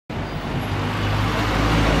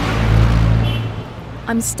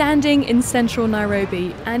I'm standing in central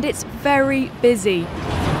Nairobi and it's very busy.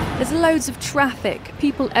 There's loads of traffic,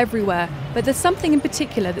 people everywhere, but there's something in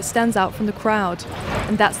particular that stands out from the crowd,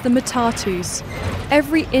 and that's the Matatus.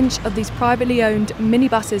 Every inch of these privately owned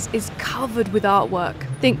minibuses is covered with artwork.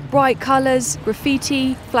 Think bright colours,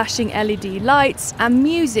 graffiti, flashing LED lights, and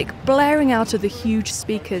music blaring out of the huge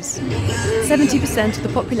speakers. 70% of the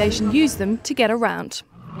population use them to get around.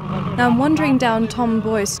 Now I'm wandering down Tom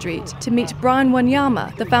Mboya Street to meet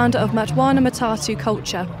Wanyama, the founder of Matwana Matatu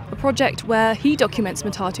Culture, a project where he documents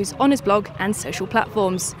Matatus on his blog and social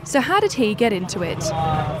platforms. So how did he get into it?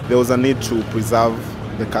 There was a need to preserve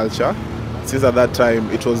the culture. Since at that time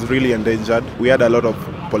it was really endangered. We had a lot of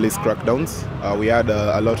police crackdowns. We had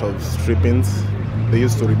a lot of strippings. They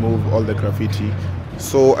used to remove all the graffiti.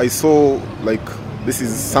 So I saw like this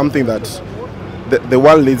is something that the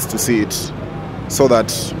world needs to see it, so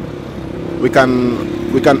that we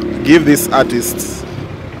can give these artists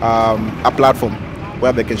a platform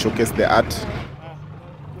where they can showcase their art.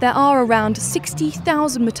 There are around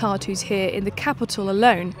 60,000 Matatus here in the capital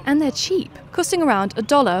alone, and they're cheap, costing around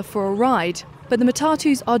 $1 for a ride. But the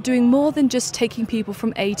Matatus are doing more than just taking people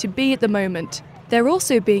from A to B at the moment. They're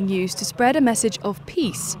also being used to spread a message of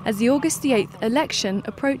peace as the August 8th election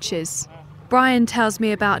approaches. Brian tells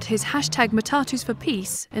me about his #Matatus For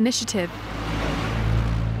Peace initiative.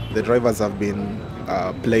 The drivers have been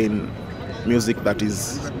playing music that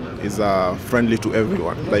is friendly to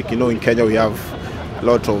everyone. Like, you know, in Kenya we have a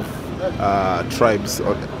lot of tribes,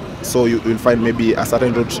 so you'll find maybe a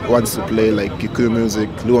certain route wants to play like Kikuyu music,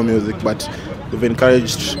 Luo music, but we've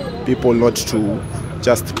encouraged people not to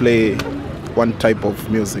just play one type of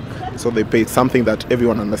music. So they play something that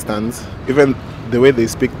everyone understands. Even the way they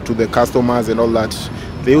speak to the customers and all that,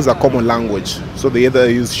 they use a common language. So they either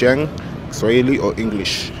use Sheng, Swahili or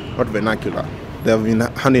English, not vernacular. They have been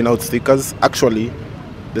handing out stickers. Actually,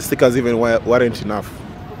 the stickers even weren't enough.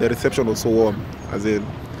 The reception was so warm, as in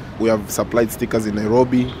we have supplied stickers in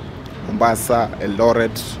Nairobi, Mombasa,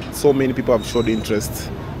 Eldoret. So many people have showed interest.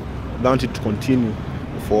 I want it to continue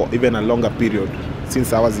for even a longer period,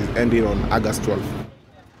 since ours is ending on August 12th.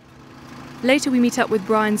 Later we meet up with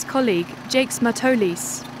Brian's colleague, Jakes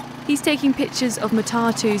Matolis. He's taking pictures of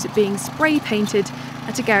Matatus being spray painted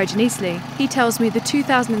at a garage in Eastleigh. He tells me the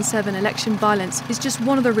 2007 election violence is just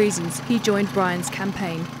one of the reasons he joined Brian's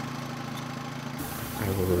campaign. I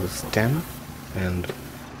was 10 and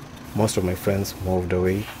most of my friends moved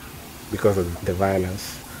away because of the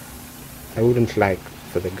violence. I wouldn't like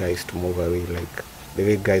for the guys to move away like the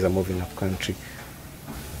way guys are moving up country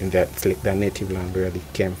in their native land where they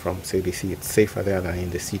came from. So they see it's safer there than in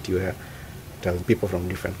the city where there's people from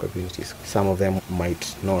different communities. Some of them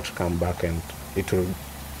might not come back, and it will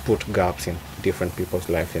put gaps in different people's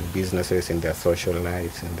lives, in businesses, in their social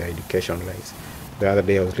lives, in their education lives. The other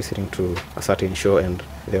day I was listening to a certain show and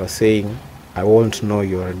they were saying, I won't know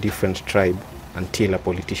you're a different tribe until a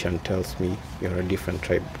politician tells me you're a different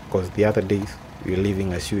tribe. Because the other days you're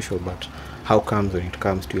living as usual, but how comes when it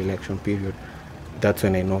comes to election period, that's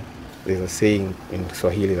when I know there's a saying in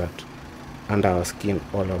Swahili that under our skin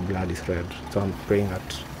all our blood is red. So I'm praying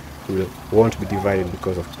that we won't be divided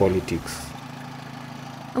because of politics.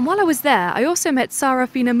 And while I was there, I also met Tsarah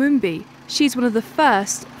Mumbi. She's one of the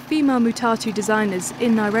first female Matatu designers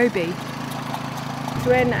in Nairobi.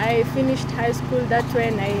 When I finished high school, that's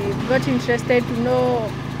when I got interested to know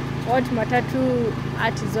what Matatu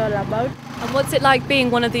art is all about. And what's it like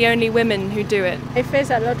being one of the only women who do it? I face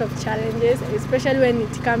a lot of challenges, especially when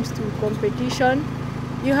it comes to competition.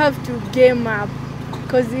 You have to game up,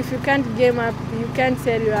 because if you can't game up, you can't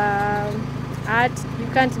sell your art, you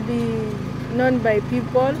can't be known by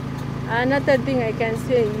people. Another thing I can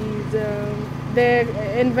say is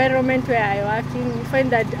the environment where I work in. You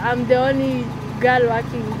find that I'm the only girl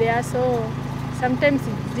working there, so sometimes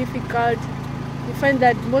it's difficult. You find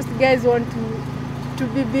that most guys want to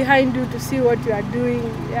be behind you to see what you are doing.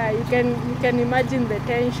 Yeah, you can imagine the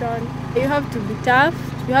tension. You have to be tough,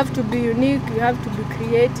 you have to be unique, you have to be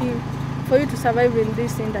creative for you to survive in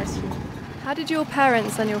this industry. How did your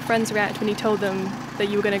parents and your friends react when you told them that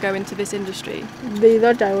you were going to go into this industry? They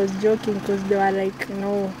thought I was joking because they were like,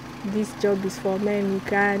 no, this job is for men, you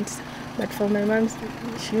can't. But for my mom,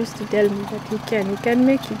 she used to tell me that you can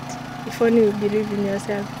make it if only you believe in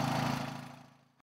yourself.